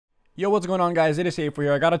Yo, what's going on, guys? It is HateFoo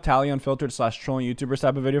here. I got a tally unfiltered / trolling YouTubers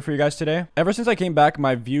type of video for you guys today. Ever since I came back,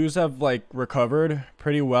 my views have like recovered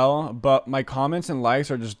pretty well, but my comments and likes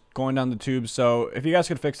are just going down the tubes. So if you guys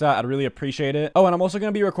could fix that, I'd really appreciate it. Oh, and I'm also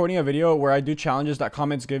going to be recording a video where I do challenges that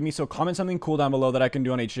comments give me. So comment something cool down below that I can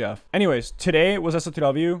do on HCF. Anyways, today was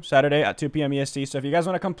SO2W, Saturday at 2 p.m. EST. So if you guys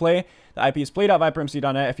want to come play, the IP is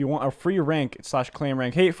play.vipermc.net. If you want a free rank / claim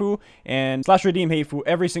rank HateFoo and / redeem HateFoo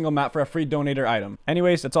every single map for a free donator item.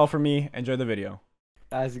 Anyways, that's all for me. Enjoy the video.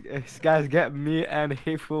 Guys, get me and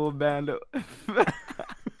HateFoo banned.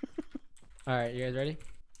 Alright, you guys ready?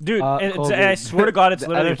 Dude, I swear to God, it's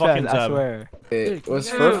literally fucking I swear. Wait, was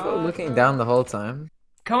Furfo looking down the whole time?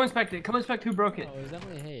 Come inspect it. Come inspect who broke it. Oh, it was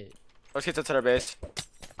definitely hate. Let's get to our base. Oh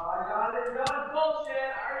my god, it's bullshit.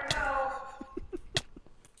 I already know.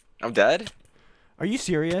 I'm dead? Are you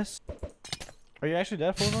serious? Are you actually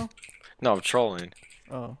dead, Fulvo? No, I'm trolling.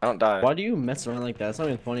 Oh. I don't die. Why do you mess around like that? It's not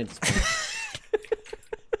even funny at this point.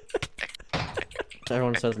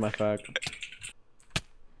 Everyone says my fact.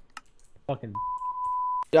 Fucking.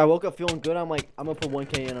 Yeah, I woke up feeling good. I'm like, I'm gonna put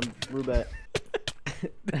 1K in. I'm Rubet.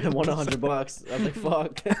 I won $100. I was like,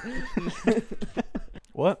 fuck.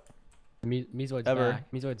 What? MeeZoid's Ever. back.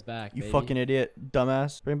 MeeZoid's back. You baby. fucking idiot,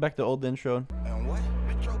 dumbass. Bring back the old intro.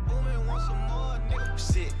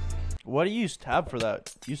 Why do you use tab for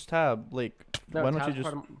that? Use tab, like. No, why don't you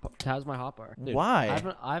just? Tab's my hotbar. Dude, Why?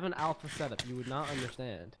 I have an alpha setup. You would not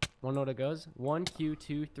understand. Wanna know what it goes? 1Q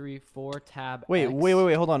 2 3 4 tab. Wait, X,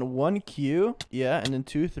 wait. Hold on. 1Q, yeah, and then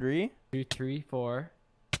 2 3. 2 3 4.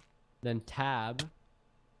 Then tab.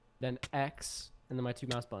 Then X, and then my 2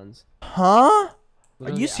 mouse buttons. Huh? Are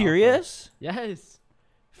Literally you alpha. serious? Yes.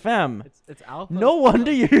 Fam. It's alpha. No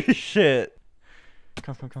wonder you're shit.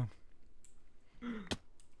 Come.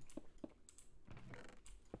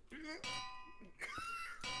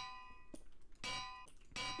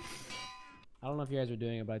 I don't know if you guys are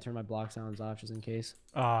doing it, but I turned my block sounds off just in case.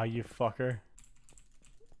 Ah, you fucker.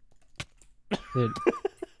 Dude.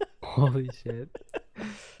 Holy shit.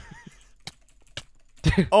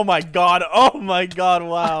 Oh my god. Oh my god.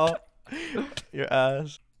 Wow. Your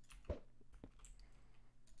ass.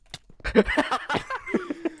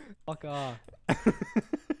 Fuck off.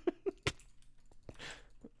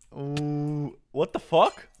 Ooh, what the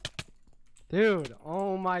fuck? Dude,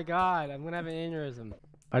 oh my god, I'm gonna have an aneurysm.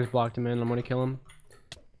 I just blocked him in, I'm gonna kill him.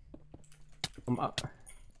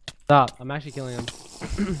 Stop, I'm actually killing him.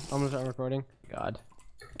 I'm gonna start recording. God.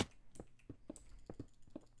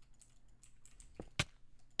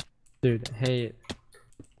 Dude, hate.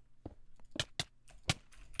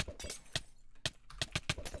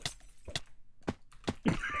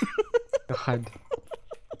 God.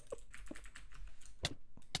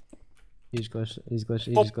 He's just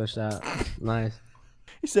glitched out. Nice.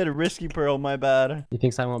 He said a risky pearl, my bad. You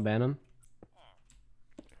think I won't ban him?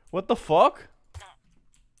 What the fuck?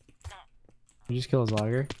 You just kill his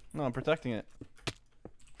logger? No, I'm protecting it.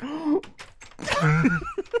 You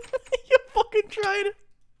fucking tried.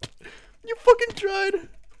 You fucking tried.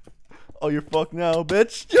 Oh, you're fucked now,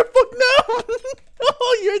 bitch. You're fucked now.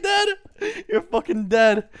 Oh, you're dead. You're fucking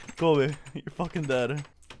dead. Colby, you're fucking dead.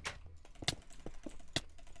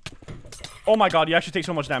 Oh my god, you actually take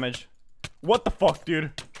so much damage. What the fuck,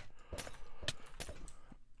 dude?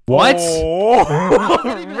 What? Oh. How did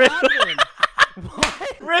that even happen?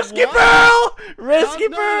 What? Risky pearl! Risky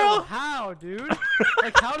No, pearl! how, dude?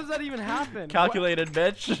 Like, how does that even happen? Calculated,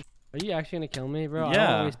 bitch. Are you actually gonna kill me, bro? I Yeah.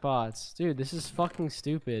 don't waste bots. Dude, this is fucking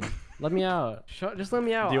stupid. Let me out. Just let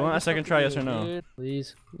me out. Do you want I a just second fucking try, do yes or it, no? dude.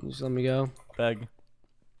 Please. Just let me go. Beg.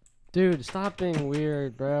 Dude, stop being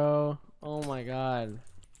weird, bro. Oh my god.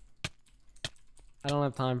 I don't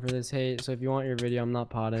have time for this hate, so if you want your video, I'm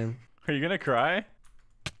not potting. Are you gonna cry?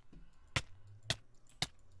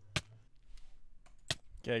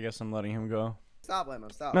 Okay, I guess I'm letting him go. Stop,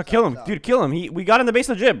 Lambo, stop. No, stop, kill him, stop. dude. Kill him. We got in the base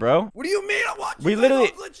legit, bro. What do you mean I'm watching? We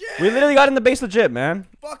literally got in the base legit, man.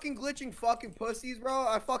 Fucking glitching fucking pussies, bro.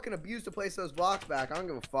 I fucking abused to place those blocks back. I don't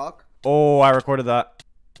give a fuck. Oh, I recorded that.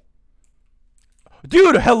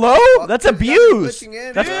 Dude, hello? Fuck, That's dude, you abuse. gotta be glitching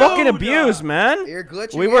in, That's dude. fucking abuse, man. You're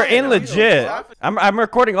glitching We were in in legit. Stop. I'm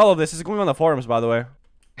recording all of this. This is going on the forums, by the way.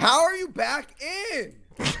 How are you back in?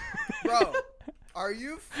 Bro, are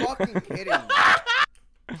you fucking kidding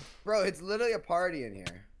me? Bro, it's literally a party in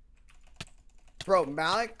here. Bro,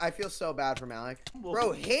 Malik, I feel so bad for Malik.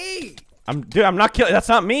 Bro, hey! Dude, I'm not killing. That's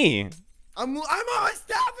not me. I'm on my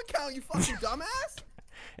staff account, you fucking dumbass!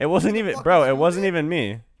 It wasn't even, bro. It wasn't even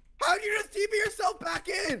me. How'd you just TP yourself back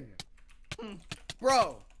in?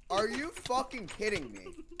 Bro, are you fucking kidding me?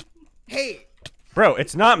 Hey. Bro,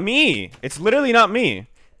 it's not me. It's literally not me.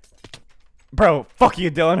 Bro, fuck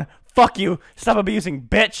you, Dylan. Fuck you. Stop abusing,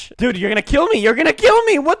 bitch. Dude, you're gonna kill me. You're gonna kill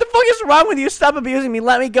me. What the fuck is wrong with you? Stop abusing me.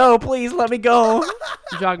 Let me go. Please, let me go.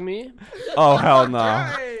 You jog me? Oh, hell no.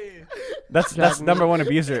 That's #1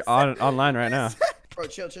 abuser online right now. Bro,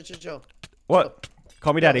 chill. What?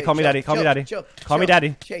 Call me daddy. Call me daddy. Call me daddy. Call me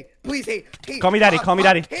daddy. Please, hey. Call me daddy. Call me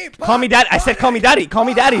daddy. Call me daddy. daddy. I said call me daddy. Call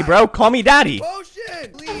me daddy, bro. Call me daddy.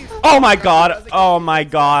 Potion, please. Oh my god. Oh my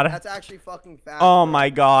god. That's actually fucking fast. Oh bro. my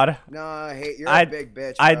god. No, I hate you're a big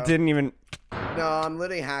bitch. I bro. didn't even. No, I'm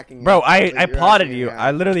literally hacking you. Bro, I You're potted actually you. a hack.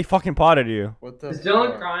 I literally fucking potted you. What the? Is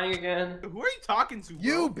Dylan crying again? Who are you talking to, bro?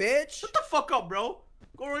 You bitch. Shut the fuck up, bro.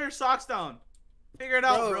 Go roll your socks down. Figure it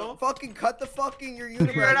out, bro. Fucking cut the fucking your unibrow.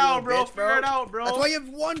 Figure it out, bro. Bitch, Figure it out, bro. That's why you have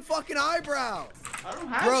one fucking eyebrow. I don't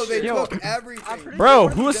have Bro, they shit. took everything. Bro,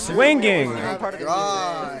 who's swinging? Oh my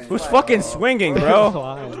God. Who's fucking swinging, bro?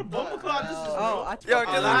 Little bubble cloud, this is Oh, real. yo,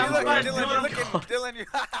 Dylan, you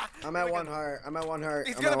I'm at 1 heart. I'm at 1 heart.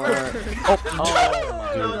 He's I'm at gonna 1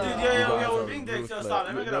 heart. Yo, dude, yo, we're being dicks. Yo, stop.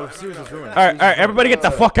 Let me get out. Alright, everybody get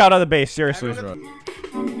the fuck out of the base, seriously.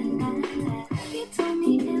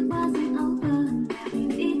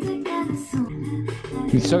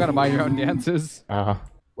 You still gotta buy your own dances.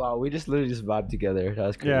 Wow, we just literally just vibed together. That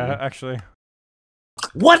was crazy. Yeah, actually.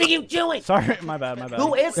 What are you doing? Sorry, my bad.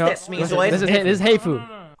 Who is this, MeeZoid? This is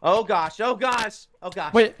HateFoo. Oh gosh, oh gosh, oh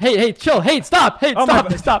gosh. Wait, hey, chill. Hate, stop. Hate, Oh my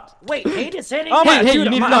stop. God. Wait, Hate is hitting. Oh my, Hey, dude, you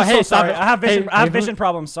need to I'm know. so Hey, stop sorry. it. I have vision. Hey, I have hey, vision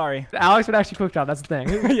problems. Sorry. Alex would actually quick drop. That's the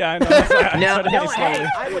thing. Yeah, I know. That's why I No, tried to hit no, you slowly. hey,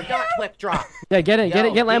 I would not click drop. Yeah, get it. Get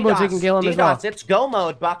Lambo so you can kill him as well. DDoS, it's go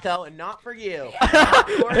mode, Bucko, and not for you.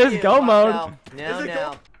 It's go mode.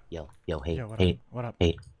 No. Yo, Hate, Yo, what up? Hate, What up?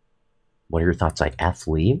 Hate. What are your thoughts? I F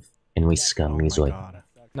leave and we scum MeeZoid. God.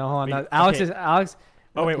 No, hold on. Wait, No. Alex okay. is Alex.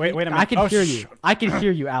 Oh wait a minute. I can Oh, hear you. I can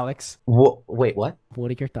hear you, Alex. Wait, what?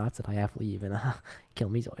 What are your thoughts that I have to leave and kill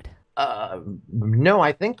MeeZoid? No,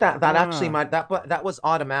 I think that actually that was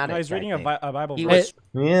automatic. No, he's reading a Bible He verse.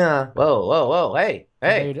 was, yeah. Whoa. Hey.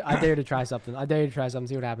 I dare you to try something. I dare you to try something.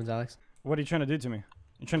 See what happens, Alex. What are you trying to do to me?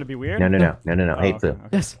 You trying to be weird? No. Oh, HateFoo. okay.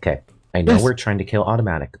 Yes. Okay. I know Yes. we're trying to kill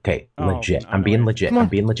automatic. Okay, Oh, legit. I I'm know being it. legit. Come on. I'm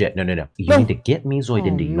being legit. No. You No. need to get MeeZoid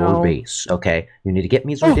into no. your base. Okay, you need to get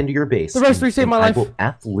MeeZoid Oh, into your base. the rest three saved my life. I will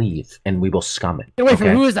F leave, and we will scum it. Hey, wait,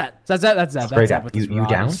 okay? who is that? That's that Straight Zeb up. with this You raw,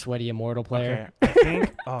 down? sweaty immortal player. Okay, I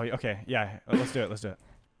think. Oh, okay. Yeah. Let's do it.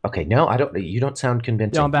 Okay, no, I don't. You don't sound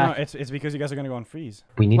convincing. Yo, I'm back. No, it's because you guys are gonna go on freeze.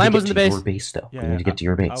 We need Lambo's to in get the to base. your base, though. Yeah. We need to get to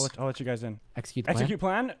your base. I'll let you guys in. Execute the plan. Execute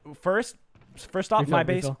plan. First stop.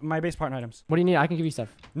 Refill. My base partner items. What do you need? I can give you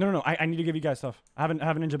stuff. No. I need to give you guys stuff. I have a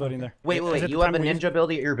ninja ability in there. Wait. Is it You the have a time we use- ninja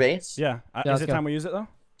ability at your base? Yeah. Yeah, Is let's it go. time we use it though?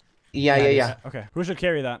 Yeah. Okay. Who should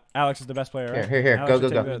carry that? Alex is the best player, right? Here. Alex Go.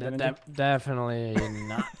 should take the ninja? Definitely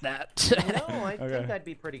not that. No, I Okay. think I'd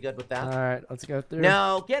be pretty good with that. All right, let's go through.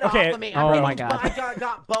 No, get Okay. off of me. Oh my God. I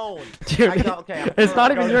got boned. Dude, Okay. it's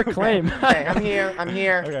not even your claim. Okay, I'm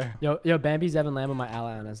here. Okay. Yo, Bambi, Zeb, Lambo, my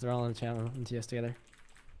ally on us. They're all in the channel in TS together.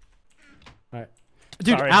 All right.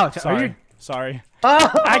 Dude, Sorry. Alex, are you? Sorry.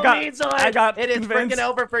 Oh, I got MeeZoid, it is convinced. freaking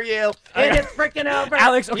over for you. It is freaking over.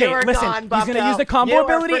 Alex, okay, You are listen. gone, He's Bucko. gonna use the combo You are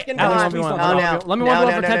ability. freaking Alex, gone. please don't. Oh, no. Let me warm you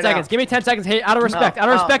up for 10 no. seconds. Give me 10 seconds. Hey, out of respect. Out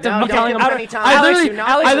of respect of no, me don't telling give him. him any time. I Alex, literally, do not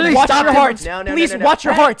I literally watch stopped your him. hearts. No. Please watch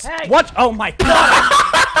your hearts. Hey. Watch. Oh my god.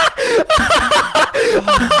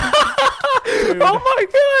 Oh my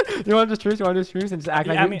god! You want to just truce? You want to just truce and just act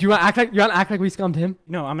Yeah, like? I mean- Do you want to act like? You want to act like we scummed him?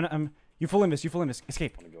 No, you full in this.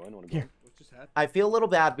 Escape. Here. I feel a little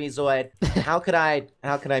bad, MeeZoid. How could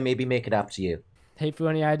I maybe make it up to you? HateFoo,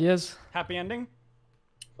 any ideas? Happy ending.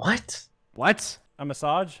 What? What? A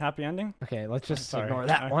massage. Happy ending. Okay, let's just Sorry. ignore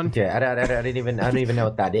that one. Okay, I don't even know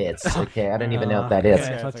what that is. Okay, I don't even know what that is.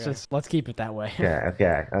 Okay, Okay, let's keep it that way.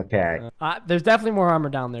 Okay. There's definitely more armor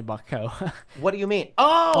down there, Bucko. What do you mean?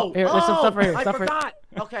 Oh, here, there's some stuff right here, I stuff right- forgot.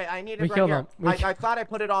 Okay, I need it We right killed here. him. We I thought I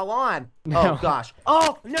put it all on. No. Oh gosh.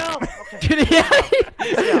 Oh no. Okay. Dude, yeah,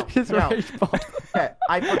 it's No. rage fault. Okay,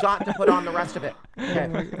 I forgot to put on the rest of it.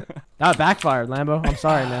 Okay. That backfired, Lambo. I'm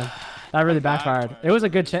sorry, man. That really backfired. It was a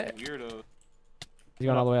good chance. Weirdo. He's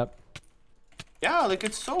going all the way up. Yeah, like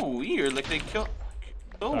it's so weird. Like they kill.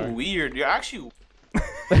 So weird. You're actually.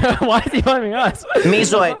 Why is he blaming us?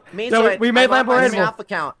 MeeZoid. we made Lambo my raidable. staff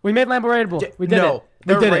account. We made Lambo raidable. We did it.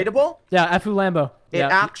 We They're did it. raidable? Yeah, FU Lambo. It Yeah.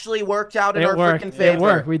 actually worked out in It our worked. freaking favor. It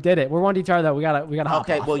worked. We did it. We're 1D though. We gotta hop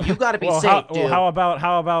Okay, off. well you gotta be Well, safe, dude. how about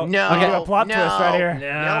No. we do a plot no, twist right here?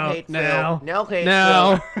 No hate no, Phil. No hate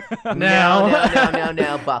no, Phil. no.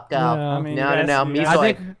 No, Bucko. No. I mean, No, yes,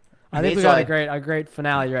 MeeZoid. I think we got MeeZoid. a great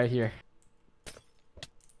finale right here.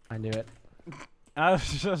 I knew it. I was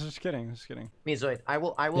just kidding. MeeZoid, I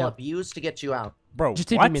will Yeah. abuse to get you out. Bro, Just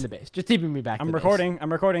TP what? me in the base. Just TP me back. I'm to the base.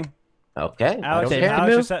 recording. Okay. I Alex, don't Okay, care. Move.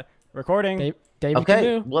 Alex just said. Recording. David Okay. can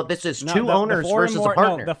do. Well, this is No, two the owners foreign versus war- a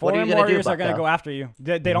partner. No, the What are foreign you gonna do, warriors are gonna Bucko? go after you.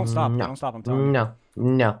 They don't stop. They don't stop. I'm telling you.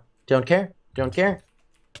 No. Don't care. Don't care.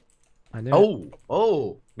 I knew it.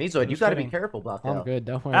 Oh, MeeZoid, you just gotta be kidding. careful, Bucko. I'm good.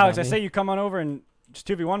 Don't worry Alex, about I me. say you come on over and just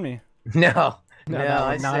 2v1 me. No. No,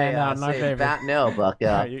 I not say my favorite. fat no, Bucko.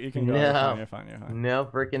 Alright, you can go. No. You're fine. No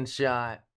freaking shot.